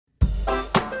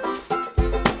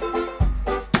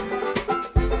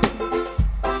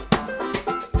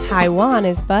Taiwan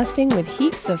is bursting with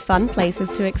heaps of fun places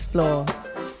to explore.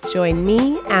 Join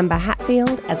me, Amber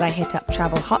Hatfield, as I hit up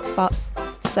travel hotspots,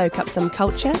 soak up some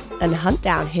culture, and hunt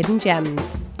down hidden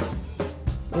gems.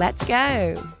 Let's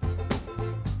go!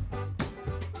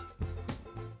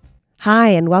 Hi,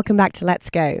 and welcome back to Let's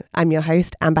Go. I'm your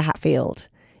host, Amber Hatfield.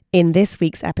 In this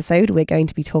week's episode, we're going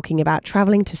to be talking about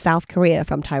traveling to South Korea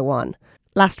from Taiwan.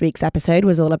 Last week's episode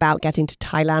was all about getting to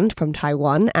Thailand from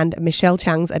Taiwan and Michelle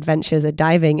Chang's adventures at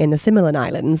diving in the Similan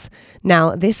Islands.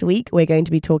 Now, this week, we're going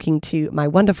to be talking to my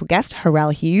wonderful guest, Herel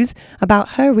Hughes, about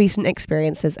her recent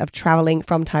experiences of traveling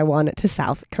from Taiwan to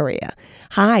South Korea.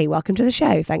 Hi, welcome to the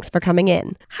show. Thanks for coming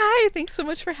in. Hi, thanks so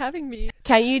much for having me.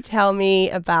 Can you tell me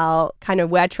about kind of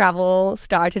where travel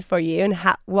started for you and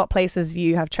what places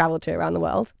you have traveled to around the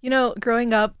world? You know,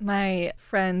 growing up, my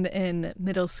friend in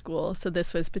middle school, so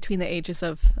this was between the ages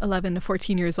of 11 to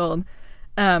 14 years old,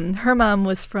 her mom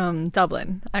was from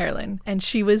Dublin, Ireland, and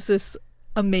she was this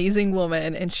amazing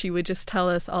woman, and she would just tell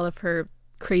us all of her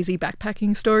crazy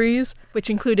backpacking stories, which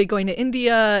included going to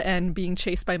India and being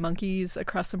chased by monkeys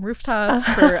across some rooftops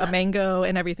for a mango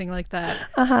and everything like that.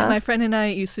 And my friend and I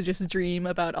used to just dream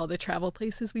about all the travel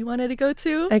places we wanted to go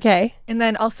to. Okay. And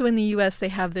then also in the US, they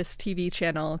have this TV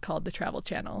channel called the Travel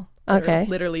Channel. Okay.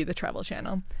 Literally the Travel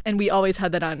Channel. And we always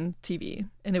had that on TV.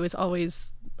 And it was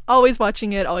always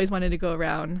watching it, always wanted to go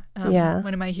around.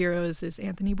 One of my heroes is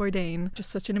Anthony Bourdain,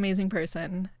 just such an amazing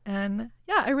person. And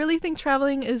yeah, I really think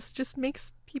traveling just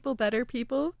makes people better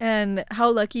people. And how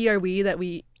lucky are we that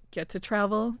we get to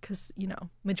travel? Because, you know,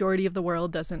 majority of the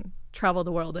world doesn't travel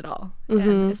the world at all. Mm-hmm.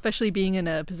 And especially being in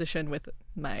a position with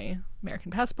my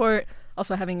American passport,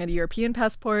 also having a European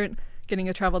passport, getting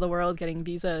to travel the world, getting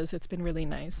visas, it's been really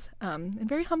nice. And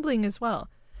very humbling as well.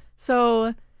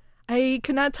 So I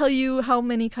cannot tell you how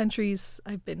many countries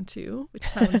I've been to, which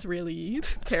sounds really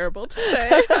terrible to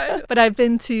say, but I've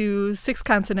been to 6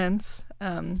 continents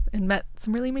and met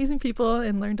some really amazing people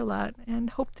and learned a lot and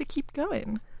hope to keep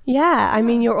going. Yeah, I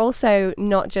mean, you're also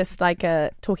not just like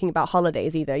talking about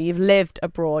holidays either. You've lived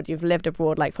abroad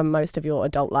like for most of your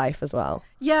adult life as well.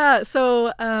 Yeah,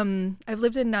 so I've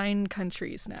lived in 9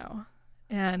 countries now.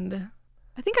 And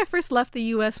I think I first left the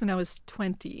US when I was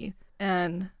 20.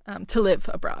 And to live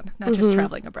abroad, not just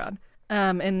traveling abroad.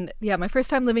 And yeah, my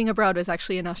first time living abroad was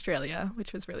actually in Australia,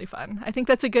 which was really fun. I think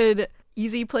that's a good,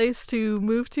 easy place to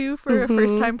move to for a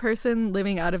first-time person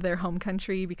living out of their home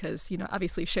country because, you know,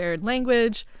 obviously shared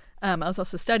language. I was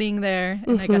also studying there,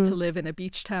 and I got to live in a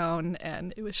beach town,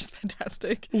 and it was just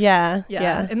fantastic. Yeah.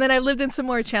 And then I lived in some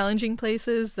more challenging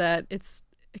places that it's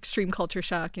extreme culture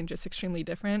shock and just extremely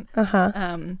different.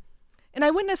 And I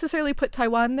wouldn't necessarily put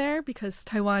Taiwan there because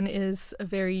Taiwan is a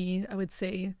very, I would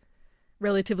say,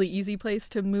 relatively easy place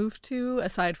to move to,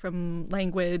 aside from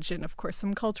language and, of course,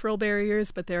 some cultural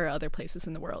barriers. But there are other places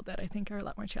in the world that I think are a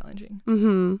lot more challenging.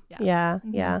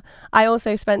 Yeah. I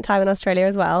also spent time in Australia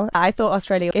as well. I thought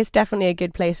Australia is definitely a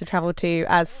good place to travel to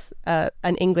as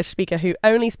an English speaker who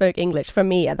only spoke English. For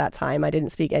me at that time, I didn't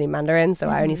speak any Mandarin, so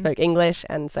I only spoke English.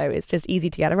 And so it's just easy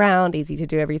to get around, easy to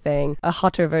do everything. A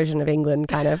hotter version of England,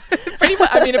 kind of.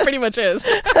 It pretty much is.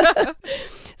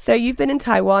 So you've been in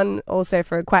Taiwan also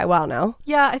for quite a while now.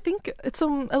 Yeah, I think it's a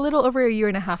little over a year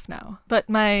and a half now. But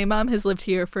my mom has lived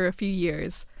here for a few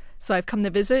years, so I've come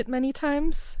to visit many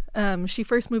times. She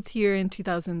first moved here in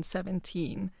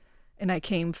 2017, and I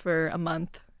came for a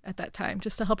month at that time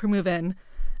just to help her move in.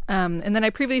 And then I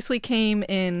previously came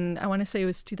in, I want to say it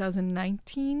was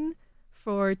 2019,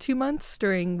 for 2 months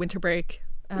during winter break.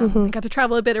 I got to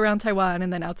travel a bit around Taiwan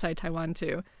and then outside Taiwan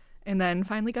too. And then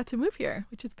finally got to move here,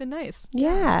 which has been nice.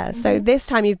 Yeah. So this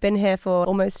time you've been here for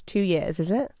almost 2 years,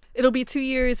 is it? It'll be 2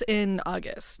 years in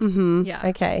August. Yeah.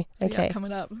 Okay. Yeah,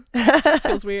 coming up.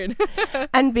 Feels weird.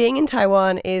 And being in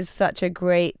Taiwan is such a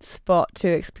great spot to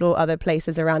explore other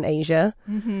places around Asia.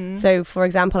 So, for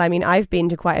example, I mean, I've been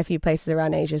to quite a few places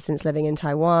around Asia since living in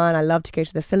Taiwan. I love to go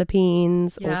to the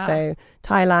Philippines, also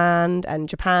Thailand and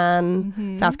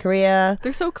Japan, South Korea.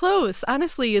 They're so close.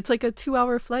 Honestly, it's like a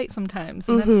 2-hour flight sometimes.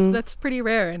 And that's pretty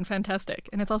rare and fantastic.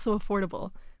 And it's also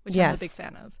affordable, which I'm a big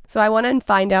fan of. So I want to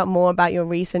find out more about your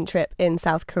recent trip in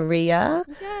South Korea.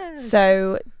 Yes.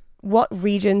 So what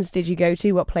regions did you go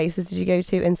to? What places did you go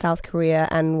to in South Korea?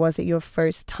 And was it your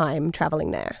first time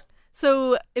traveling there?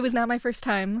 So it was not my first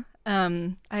time.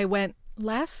 I went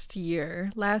last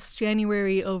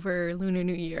January over Lunar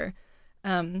New Year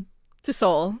to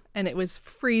Seoul, and it was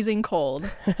freezing cold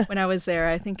when I was there.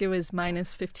 I think it was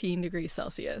minus 15 degrees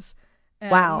Celsius.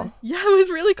 And wow. Yeah, it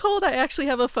was really cold. I actually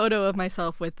have a photo of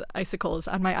myself with icicles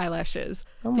on my eyelashes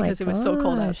because it was so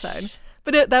cold outside.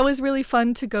 But that was really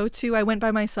fun to go to. I went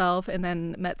by myself and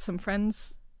then met some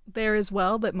friends there as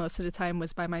well, but most of the time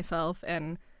was by myself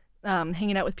and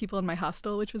hanging out with people in my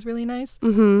hostel, which was really nice.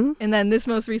 Mm-hmm. And then this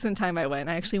most recent time I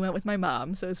actually went with my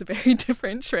mom, so it was a very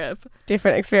different trip.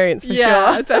 Different experience for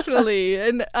yeah, sure. definitely.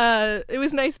 And it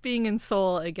was nice being in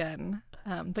Seoul again.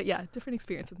 But yeah, different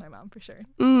experience with my mom for sure.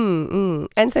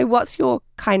 And so what's your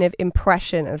kind of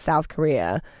impression of South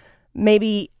Korea?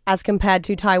 Maybe as compared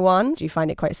to Taiwan? Do you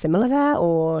find it quite similar there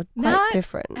or quite Not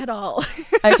different? at all.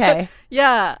 Okay.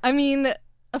 Yeah, I mean,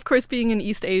 of course, being in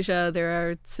East Asia, there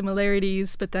are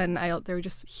similarities, but then there were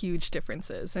just huge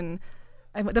differences. And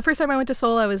the first time I went to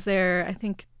Seoul, I was there, I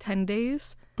think, 10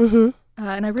 days. Mm-hmm.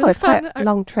 And I really it's found quite a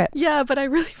long trip. Yeah, but I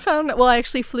really found, well, I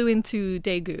actually flew into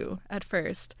Daegu at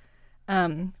first,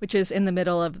 which is in the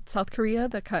middle of South Korea,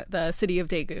 the city of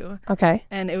Daegu. Okay.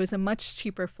 And it was a much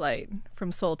cheaper flight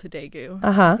from Seoul to Daegu.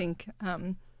 Uh-huh. I think,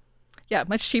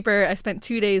 much cheaper. I spent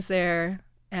 2 days there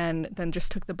and then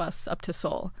just took the bus up to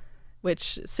Seoul,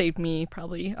 which saved me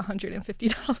probably $150,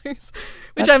 which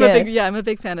That's I'm good. I'm a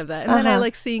big fan of that. And then I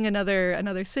like seeing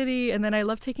another city, and then I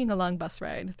love taking a long bus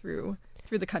ride through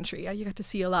the country. You got to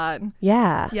see a lot.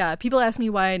 Yeah. Yeah, people ask me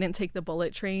why I didn't take the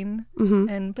bullet train,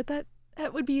 but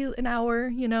that would be an hour,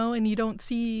 and you don't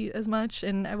see as much,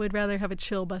 and I would rather have a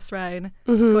chill bus ride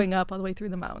going up all the way through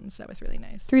the mountains. That was really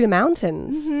nice. Through the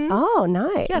mountains? Oh,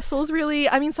 nice. Yeah,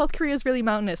 South Korea is really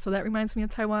mountainous, so that reminds me of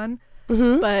Taiwan.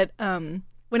 But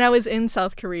when I was in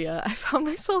South Korea, I found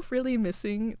myself really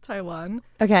missing Taiwan.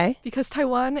 Okay. Because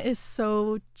Taiwan is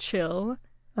so chill.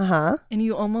 Uh-huh. And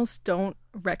you almost don't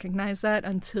recognize that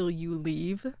until you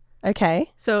leave.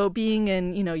 Okay. So being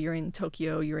in, you're in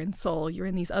Tokyo, you're in Seoul, you're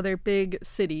in these other big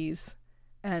cities,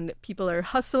 and people are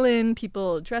hustling,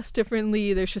 people dress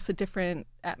differently, there's just a different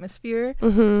atmosphere.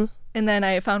 And then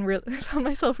I found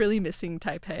myself really missing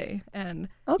Taipei. And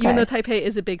even though Taipei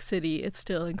is a big city, it's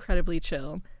still incredibly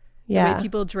chill. Yeah. The way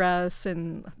people dress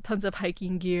and tons of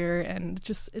hiking gear, and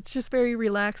it's just very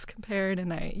relaxed compared.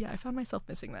 And I found myself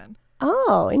missing that.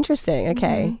 Oh, interesting.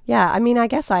 Okay. Yeah. I mean, I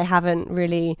guess I haven't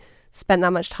really spent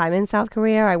that much time in South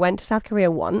Korea. I went to South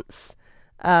Korea once,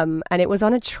 and it was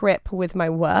on a trip with my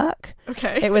work.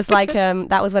 Okay. It was like,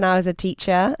 that was when I was a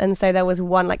teacher. And so there was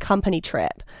one like company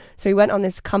trip. So we went on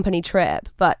this company trip,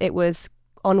 but it was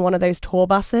on one of those tour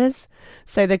buses.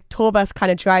 So the tour bus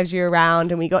kind of drives you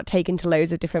around, and we got taken to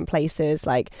loads of different places,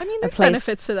 like there's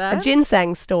benefits to that. A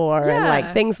ginseng store and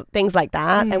like things like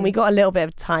that. And we got a little bit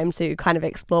of time to kind of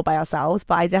explore by ourselves,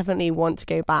 but I definitely want to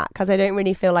go back because I don't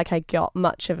really feel like I got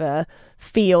much of a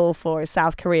feel for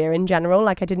South Korea in general.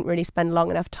 Like I didn't really spend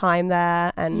long enough time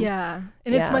there. And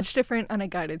it's much different on a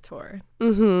guided tour.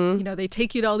 They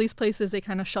take you to all these places, they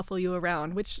kind of shuffle you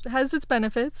around, which has its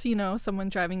benefits, someone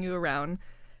driving you around.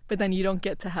 But then you don't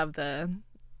get to have the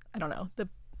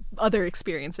other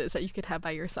experiences that you could have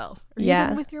by yourself or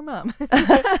even with your mom.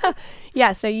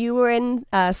 Yeah, so you were in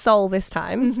Seoul this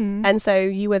time, and so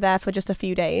you were there for just a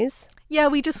few days. Yeah,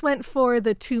 we just went for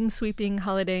the tomb sweeping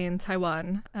holiday in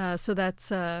Taiwan. So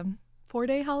that's a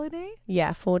 4-day holiday?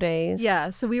 Yeah, 4 days. Yeah,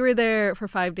 so we were there for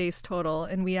 5 days total,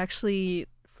 and we actually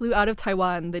flew out of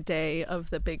Taiwan the day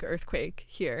of the big earthquake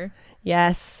here.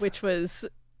 Yes. Which was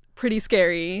pretty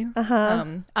scary.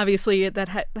 Obviously, that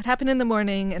happened in the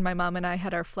morning, and my mom and I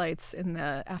had our flights in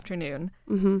the afternoon.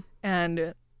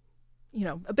 And,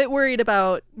 a bit worried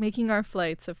about making our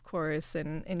flights, of course,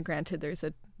 and granted, there's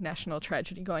a national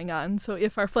tragedy going on. So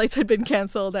if our flights had been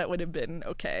canceled, that would have been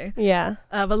okay. Yeah.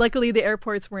 But luckily, the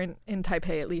airports in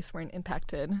Taipei, at least, weren't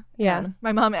impacted. Yeah.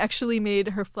 My mom actually made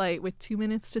her flight with 2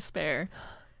 minutes to spare.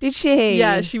 Did she?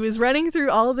 Yeah, she was running through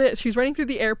she was running through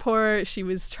the airport. She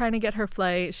was trying to get her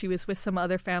flight. She was with some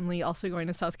other family also going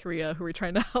to South Korea who were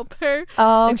trying to help her.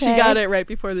 Oh, okay. And she got it right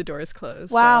before the doors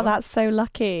closed. Wow, so. that's so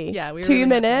lucky. Yeah, we were 2 really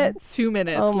minutes? happy. 2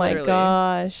 minutes, Oh my literally.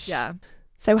 gosh. Yeah.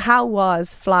 So how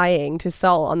was flying to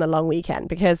Seoul on the long weekend?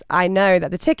 Because I know that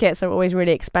the tickets are always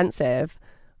really expensive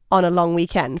on a long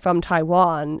weekend from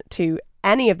Taiwan to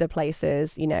any of the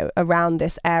places, around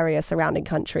this area, surrounding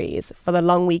countries. For the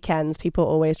long weekends, people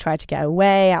always try to get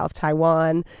away out of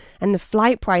Taiwan, and the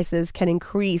flight prices can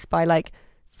increase by like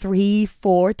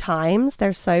 3-4 times.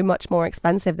 They're so much more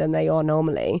expensive than they are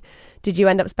normally. Did you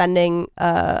end up spending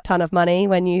a ton of money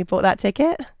when you bought that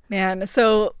ticket? Man,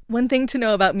 so one thing to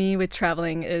know about me with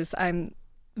traveling is I'm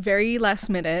very last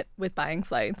minute with buying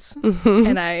flights.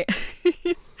 And I,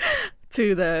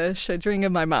 to the chagrin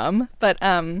of my mom, but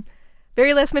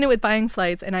very last minute with buying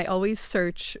flights, and I always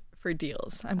search for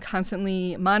deals. I'm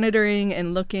constantly monitoring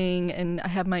and looking, and I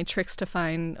have my tricks to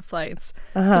find flights.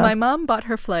 So my mom bought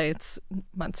her flights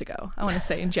months ago, I want to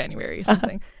say in January or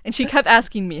something. And she kept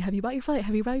asking me, have you bought your flight?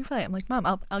 Have you bought your flight? I'm like, Mom,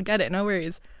 I'll get it, no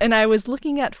worries. And I was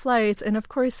looking at flights, and of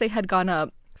course they had gone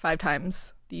up 5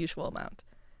 times the usual amount.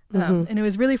 And it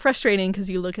was really frustrating because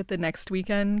you look at the next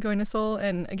weekend going to Seoul,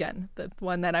 and again, the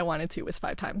one that I wanted to was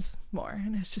 5 times more.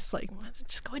 And it's just like, what,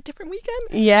 just go a different weekend?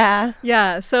 Yeah.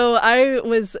 Yeah. So I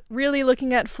was really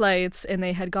looking at flights, and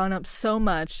they had gone up so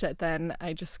much that then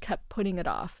I just kept putting it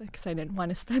off because I didn't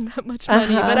want to spend that much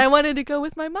money. But I wanted to go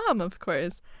with my mom, of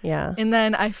course. Yeah. And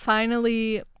then I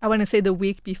want to say the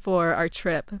week before our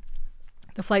trip,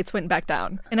 the flights went back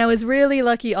down. And I was really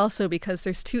lucky also because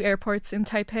there's 2 airports in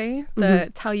Taipei, the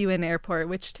Taoyuan airport,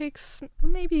 which takes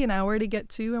maybe an hour to get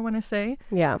to, I want to say.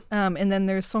 Yeah. And then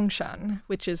there's Songshan,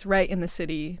 which is right in the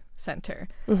city center.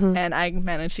 And I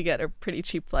managed to get a pretty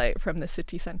cheap flight from the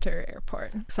city center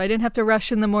airport. So I didn't have to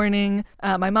rush in the morning.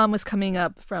 My mom was coming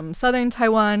up from southern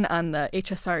Taiwan on the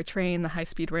HSR train, the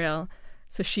high-speed rail.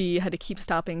 So she had to keep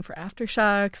stopping for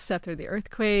aftershocks after the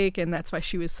earthquake, and that's why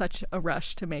she was such a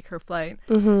rush to make her flight.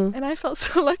 And I felt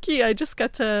so lucky. I just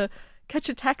got to catch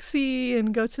a taxi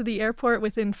and go to the airport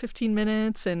within 15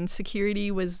 minutes, and security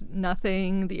was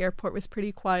nothing. The airport was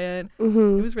pretty quiet. It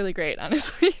was really great,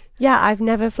 honestly. Yeah, I've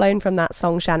never flown from that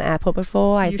Songshan airport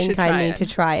before. I think I need to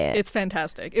try it. It's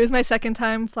fantastic. It was my second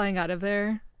time flying out of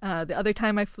there. The other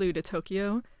time I flew to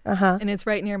Tokyo, and it's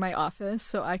right near my office,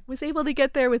 so I was able to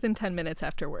get there within 10 minutes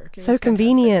after work. It so was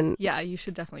convenient. Yeah, you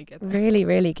should definitely get there. Really,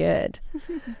 really good.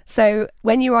 So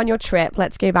when you were on your trip,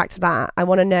 let's go back to that. I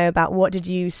want to know about what did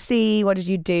you see? What did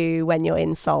you do when you're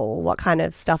in Seoul? What kind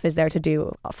of stuff is there to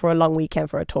do for a long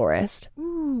weekend for a tourist?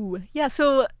 Ooh, yeah.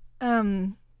 So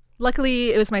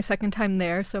luckily it was my second time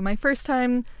there. So my first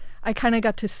time, I kind of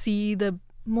got to see the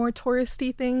more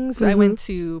touristy things. I went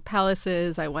to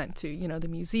palaces, I went to, the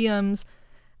museums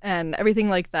and everything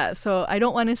like that. So I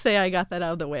don't want to say I got that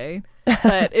out of the way,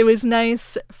 but it was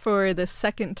nice for the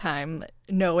second time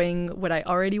knowing what I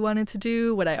already wanted to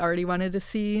do, what I already wanted to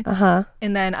see.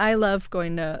 And then I love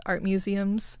going to art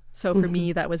museums. So for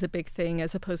me, that was a big thing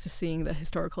as opposed to seeing the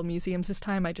historical museums this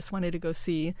time. I just wanted to go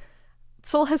see.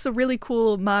 Seoul has some really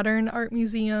cool modern art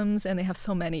museums, and they have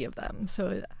so many of them. So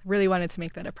I really wanted to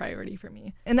make that a priority for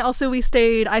me. And also I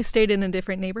stayed in a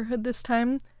different neighborhood this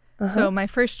time. So my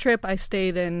first trip, I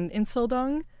stayed in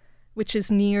Inseodong, which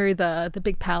is near the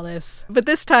big palace. But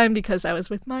this time, because I was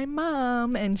with my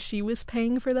mom and she was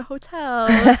paying for the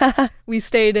hotel, we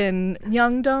stayed in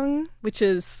Myeongdong, which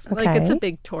is it's a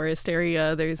big tourist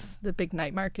area. There's the big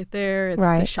night market there. It's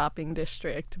a shopping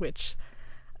district, which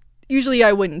usually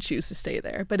I wouldn't choose to stay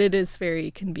there, but it is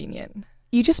very convenient.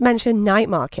 You just mentioned night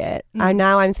market. And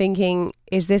now I'm thinking,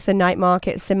 is this a night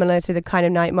market similar to the kind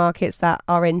of night markets that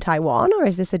are in Taiwan, or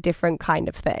is this a different kind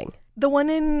of thing? The one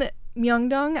in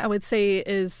Myeongdong, I would say,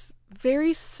 is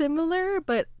very similar,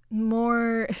 but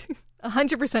more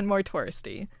 100% more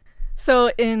touristy.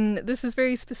 So this is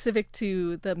very specific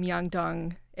to the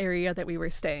Myeongdong area that we were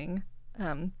staying.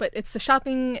 But it's a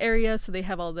shopping area, so they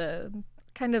have all the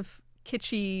kind of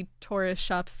kitschy tourist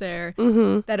shops there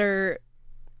that are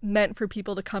meant for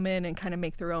people to come in and kind of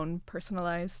make their own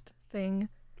personalized thing.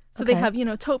 So they have,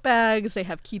 tote bags, they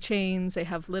have keychains, they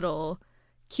have little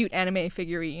cute anime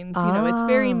figurines. It's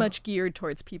very much geared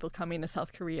towards people coming to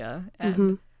South Korea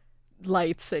and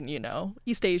lights and,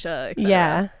 East Asia, etc.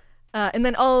 Yeah. And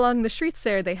then all along the streets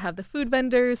there, they have the food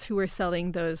vendors who are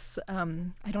selling those,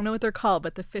 I don't know what they're called,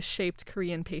 but the fish-shaped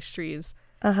Korean pastries.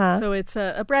 So it's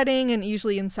a breading, and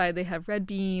usually inside they have red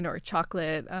bean or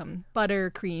chocolate, butter,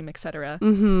 cream, etc.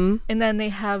 And then they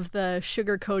have the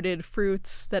sugar-coated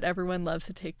fruits that everyone loves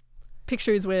to take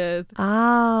pictures with.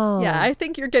 Oh. Yeah, I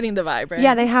think you're getting the vibe, right?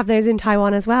 Yeah, they have those in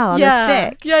Taiwan as well, on a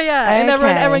stick. Yeah. Okay. And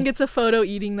everyone gets a photo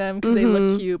eating them because they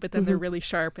look cute, but then they're really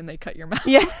sharp and they cut your mouth.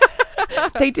 Yeah.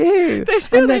 They do.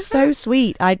 And they're so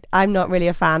sweet. I'm not really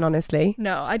a fan, honestly.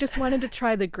 No, I just wanted to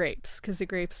try the grapes because the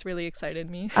grapes really excited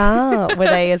me. Oh, were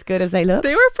they as good as they looked?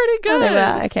 They were pretty good. Oh, they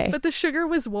were, okay. But the sugar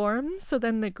was warm, so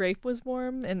then the grape was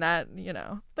warm, and that,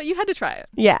 but you had to try it.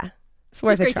 Yeah. It's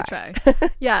worth a try.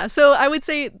 Yeah, so I would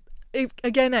say,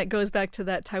 it goes back to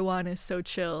that Taiwan is so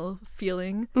chill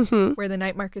feeling, where the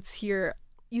night markets here,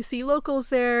 you see locals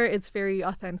there, it's very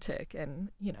authentic, and,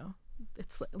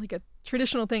 it's like a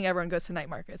traditional thing. Everyone goes to night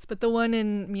markets. But the one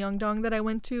in Myeongdong that I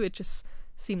went to, it just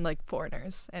seemed like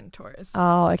foreigners and tourists.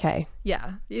 Oh, okay.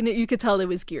 Yeah. You could tell it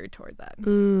was geared toward that.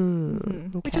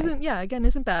 Okay. Which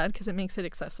isn't bad because it makes it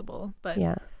accessible. But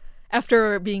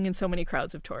after being in so many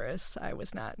crowds of tourists, I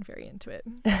was not very into it.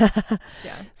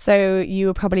 Yeah. So you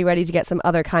were probably ready to get some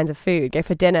other kinds of food. Go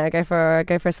for dinner. Go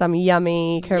for some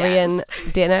yummy Korean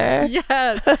dinner.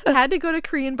 Yes. Had to go to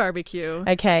Korean barbecue.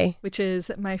 Okay. Which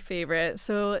is my favorite.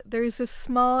 So there's this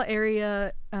small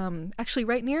area, actually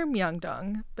right near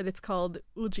Myeongdong, but it's called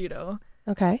Ujiro.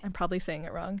 Okay. I'm probably saying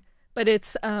it wrong. But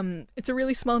it's a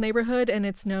really small neighborhood, and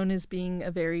it's known as being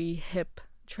a very hip,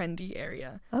 trendy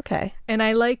area. Okay. And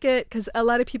I like it because a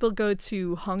lot of people go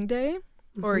to Hongdae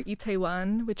or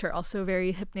Taiwan, which are also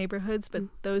very hip neighborhoods, but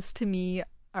those to me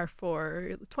are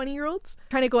for 20-year-olds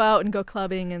trying to go out and go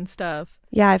clubbing and stuff.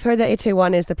 Yeah, I've heard that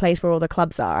Itaewon is the place where all the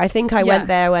clubs are. I think I went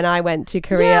there when I went to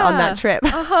Korea on that trip.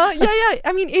 Yeah.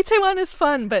 I mean, Itaewon is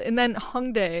fun, and then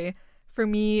Hongdae for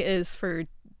me is for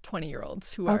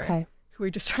 20-year-olds who are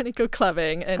just trying to go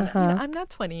clubbing, and you know, I'm not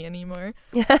 20 anymore.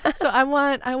 So I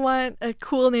want a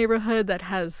cool neighborhood that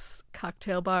has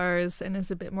cocktail bars and is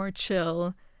a bit more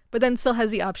chill, but then still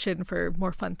has the option for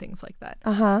more fun things like that.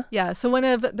 Yeah, so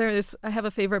I have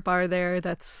a favorite bar there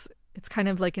it's kind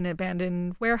of like an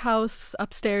abandoned warehouse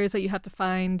upstairs that you have to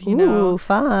find, you know. Ooh,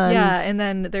 fun. Yeah, and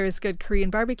then there's good Korean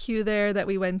barbecue there that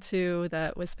we went to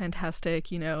that was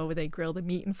fantastic, you know, where they grill the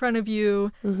meat in front of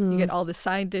you. You get all the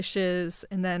side dishes.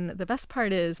 And then the best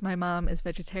part is my mom is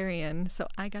vegetarian, so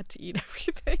I got to eat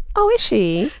everything. Oh, is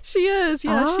she? She is,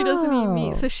 yeah. She doesn't eat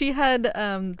meat. So she had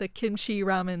the kimchi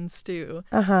ramen stew,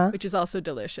 which is also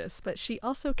delicious. But she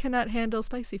also cannot handle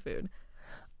spicy food.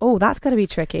 Oh, that's got to be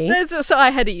tricky. So I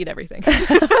had to eat everything.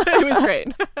 It was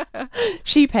great.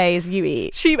 She pays, you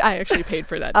eat. I actually paid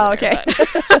for that dinner. Oh, okay.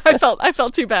 I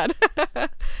felt too bad.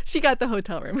 She got the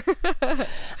hotel room.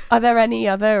 Are there any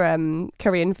other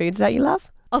Korean foods that you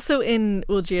love? Also in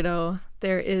Uljiro,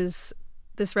 there is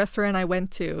this restaurant I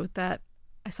went to that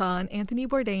I saw Anthony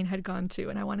Bourdain had gone to,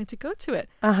 and I wanted to go to it.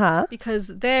 Because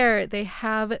there they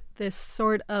have this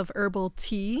sort of herbal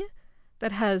tea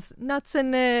that has nuts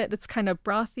in it, that's kind of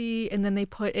brothy, and then they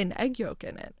put an egg yolk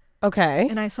in it. Okay.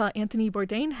 And I saw Anthony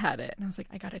Bourdain had it, and I was like,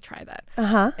 I gotta try that.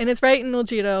 And it's right in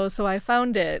Uljiro, so I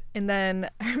found it, and then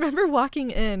I remember walking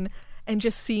in and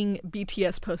just seeing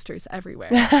BTS posters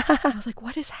everywhere. I was like,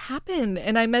 what has happened?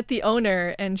 And I met the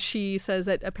owner, and she says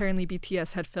that apparently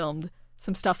BTS had filmed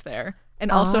some stuff there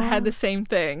and also had the same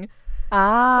thing.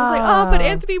 I was like, but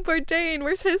Anthony Bourdain,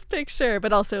 where's his picture?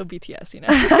 But also BTS, you know.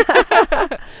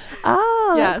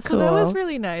 Yeah, so that was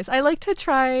really nice. I like to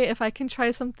try, if I can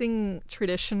try something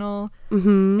traditional.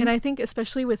 And I think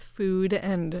especially with food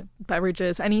and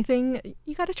beverages, anything,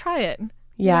 you got to try it.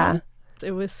 Yeah.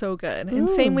 It was so good. And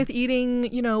same with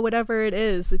eating, you know, whatever it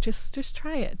is, just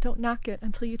try it. Don't knock it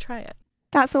until you try it.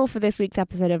 That's all for this week's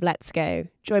episode of Let's Go.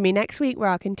 Join me next week where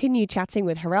I'll continue chatting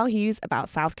with Herel Hughes about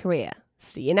South Korea.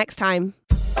 See you next time.